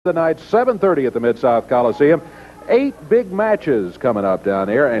the night, 7:30 at the Mid-South Coliseum. 8 big matches coming up down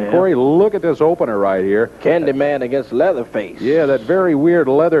there. And, Corey, look at this opener right here. CandyMan against Leatherface. Yeah, that very weird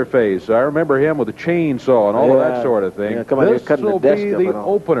Leatherface. I remember him with a chainsaw and all of that sort of thing. Yeah, come on, this cutting will the desk be up the and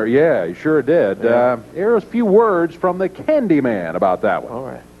all. opener. Yeah, he sure did. Yeah. Here's a few words from the CandyMan about that one. All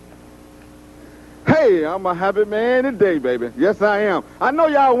right. Hey, I'm a happy man today, baby. Yes, I am. I know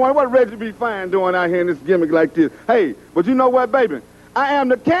y'all wonder what Reggie B Fine doing out here in this gimmick like this. Hey, but you know what, baby? I am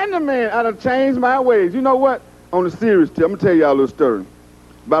the CandyMan. I done changed my ways. You know what? On the serious tip, I'm going to tell y'all a little story.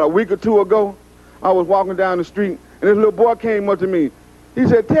 About a week or two ago, I was walking down the street, and this little boy came up to me. He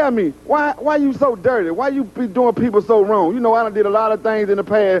said, tell me, why you so dirty? Why you be doing people so wrong? You know, I done did a lot of things in the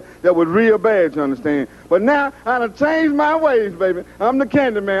past that was real bad, you understand? But now, I done changed my ways, baby. I'm the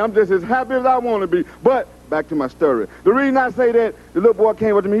CandyMan. I'm just as happy as I want to be. But, back to my story. The reason I say that, the little boy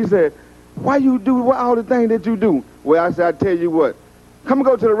came up to me, he said, why you do all the things that you do? Well, I said, I tell you what. Come and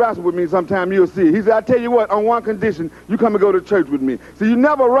go to the wrestle with me sometime, you'll see. He said, I tell you what, on one condition, you come and go to church with me. So you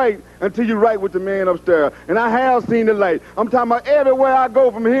never write until you write with the man upstairs. And I have seen the light. I'm talking about everywhere I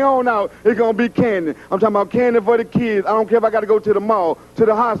go from here on out, it's going to be candy. I'm talking about candy for the kids. I don't care if I got to go to the mall, to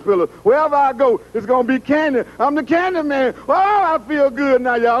the hospital. Wherever I go, it's going to be candy. I'm the CandyMan. Oh, I feel good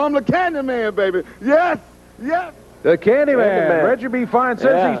now, y'all. I'm the CandyMan, baby. Yes, yes. The CandyMan. Reggie B Fine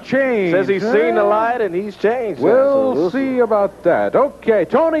says he's changed. Says he's seen the light and he's changed. We'll see about that. Okay,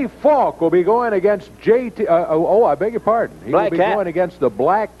 Tony Falk will be going against JT. I beg your pardon. He will be going against the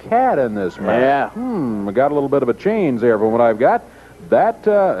Black Cat in this match. Yeah. I got a little bit of a change there from what I've got.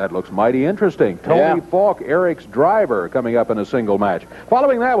 That looks mighty interesting. Tony Falk, Eric's driver, coming up in a single match.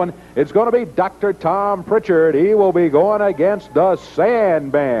 Following that one, it's going to be Dr. Tom Pritchard. He will be going against the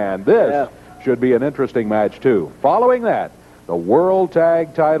Sandman. This should be an interesting match, too. Following that, the World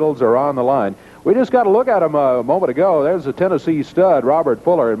Tag titles are on the line. We just got to look at them a moment ago. There's the Tennessee stud, Robert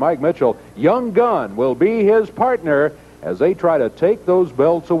Fuller, and Mike Mitchell. Young Gunn will be his partner as they try to take those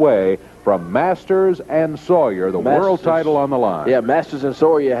belts away from Masters and Sawyer, the world title on the line. Yeah, Masters and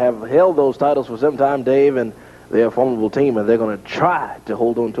Sawyer have held those titles for some time, Dave, and they're a formidable team, and they're going to try to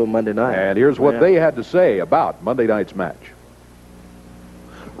hold on to a Monday night. And here's what they had to say about Monday night's match.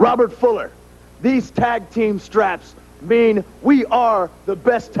 Robert Fuller. These tag team straps mean we are the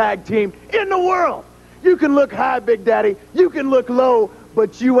best tag team in the world. You can look high, Big Daddy. You can look low,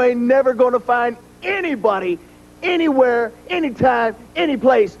 but you ain't never going to find anybody, anywhere, anytime, any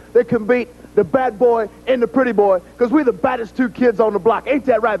place that can beat the bad boy and the pretty boy, because we're the baddest 2 kids on the block. Ain't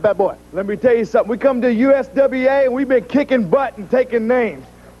that right, bad boy? Let me tell you something. We come to USWA, and we've been kicking butt and taking names.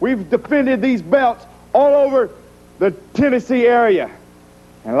 We've defended these belts all over the Tennessee area.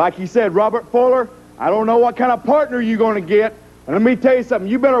 And like he said, Robert Fuller, I don't know what kind of partner you're going to get. And let me tell you something.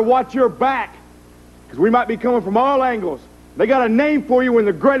 You better watch your back, because we might be coming from all angles. They got a name for you in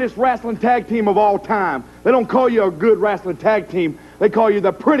the greatest wrestling tag team of all time. They don't call you a good wrestling tag team. They call you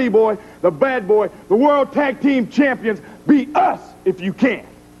the pretty boy, the bad boy, the world tag team champions. Beat us if you can.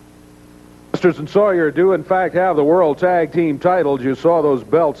 Masters and Sawyer do, in fact, have the World Tag Team titles. You saw those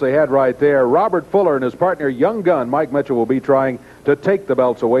belts they had right there. Robert Fuller and his partner, Young Gunn, Mike Mitchell, will be trying to take the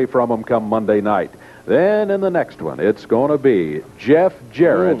belts away from them come Monday night. Then in the next one, it's going to be Jeff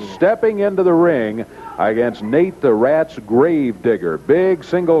Jarrett stepping into the ring against Nate the Rat's GraveDigger. Big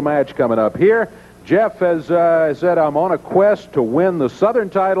single match coming up here. Jeff has said, I'm on a quest to win the Southern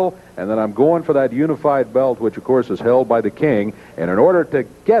title, and then I'm going for that unified belt, which, of course, is held by the King. And in order to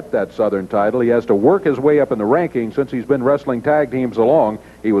get that Southern title, he has to work his way up in the rankings. Since he's been wrestling tag teams along,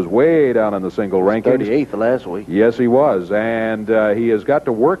 he was way down in the single rankings. 38th last week. Yes, he was. And he has got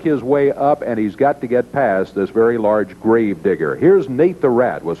to work his way up, and he's got to get past this very large GraveDigger. Here's Nate the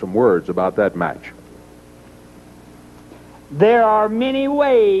Rat with some words about that match. There are many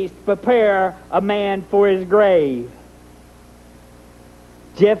ways to prepare a man for his grave.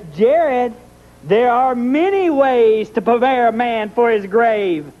 Jeff Jarrett, there are many ways to prepare a man for his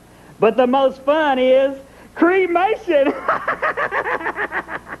grave. But the most fun is cremation.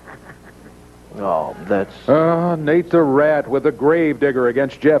 Oh, that's... Nate the Rat with the GraveDigger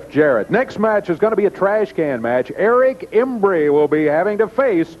against Jeff Jarrett. Next match is going to be a trash can match. Eric Embry will be having to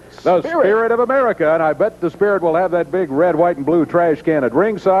face the Spirit of America, and I bet the Spirit will have that big red, white, and blue trash can at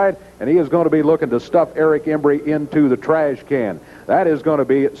ringside, and he is going to be looking to stuff Eric Embry into the trash can. That is going to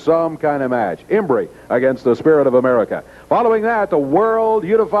be some kind of match. Embry against the Spirit of America. Following that, the World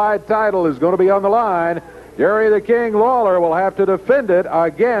Unified title is going to be on the line. Jerry the King Lawler will have to defend it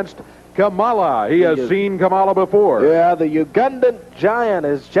against Kamala. He has seen Kamala before. Yeah, the Ugandan Giant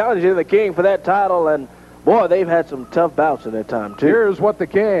is challenging the King for that title, and boy, they've had some tough bouts in their time, too. Here's what the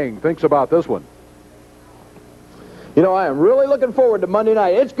King thinks about this one. You know, I am really looking forward to Monday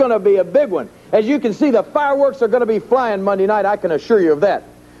night. It's going to be a big one. As you can see, the fireworks are going to be flying Monday night. I can assure you of that.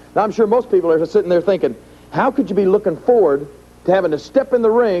 Now, I'm sure most people are sitting there thinking, how could you be looking forward to having to step in the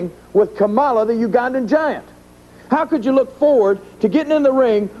ring with Kamala, the Ugandan giant? How could you look forward to getting in the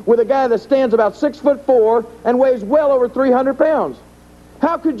ring with a guy that stands about 6'4" and weighs well over 300 pounds?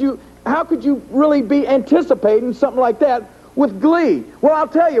 How could you really be anticipating something like that with glee? Well, I'll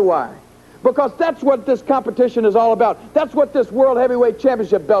tell you why. Because that's what this competition is all about. That's what this World Heavyweight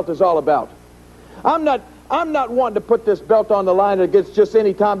Championship belt is all about. I'm not wanting to put this belt on the line against just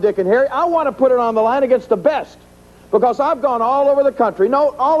any Tom, Dick, and Harry. I want to put it on the line against the best. Because I've gone all over the country,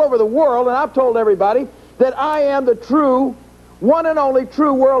 no, all over the world, and I've told everybody that I am the true, one and only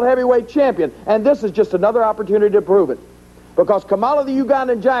true World Heavyweight Champion. And this is just another opportunity to prove it. Because Kamala, the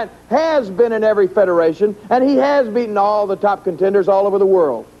Ugandan giant, has been in every federation, and he has beaten all the top contenders all over the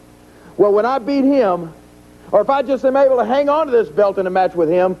world. Well, when I beat him, or if I just am able to hang on to this belt in a match with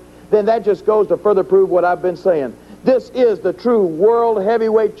him, then that just goes to further prove what I've been saying. This is the true World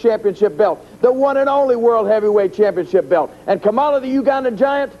Heavyweight Championship belt, the one and only World Heavyweight Championship belt. And Kamala, the Ugandan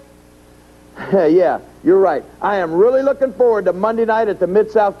giant, yeah, you're right. I am really looking forward to Monday night at the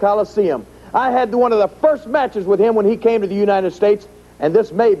Mid-South Coliseum. I had one of the first matches with him when he came to the United States, and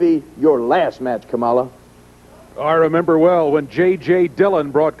this may be your last match, Kamala. I remember well when J.J.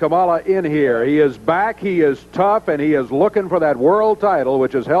 Dillon brought Kamala in here. He is back, he is tough, and he is looking for that world title,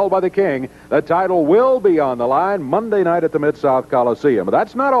 which is held by the King. The title will be on the line Monday night at the Mid-South Coliseum. But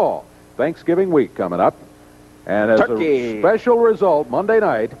that's not all. Thanksgiving week coming up. And as a special result, Monday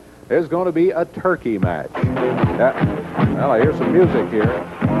night, there's going to be a turkey match. Well, I hear some music here.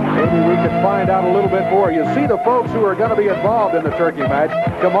 Maybe we can find out a little bit more. You see the folks who are going to be involved in the turkey match.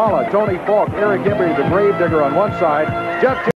 Kamala, Tony Falk, Eric Embry, the GraveDigger on one side. Jeff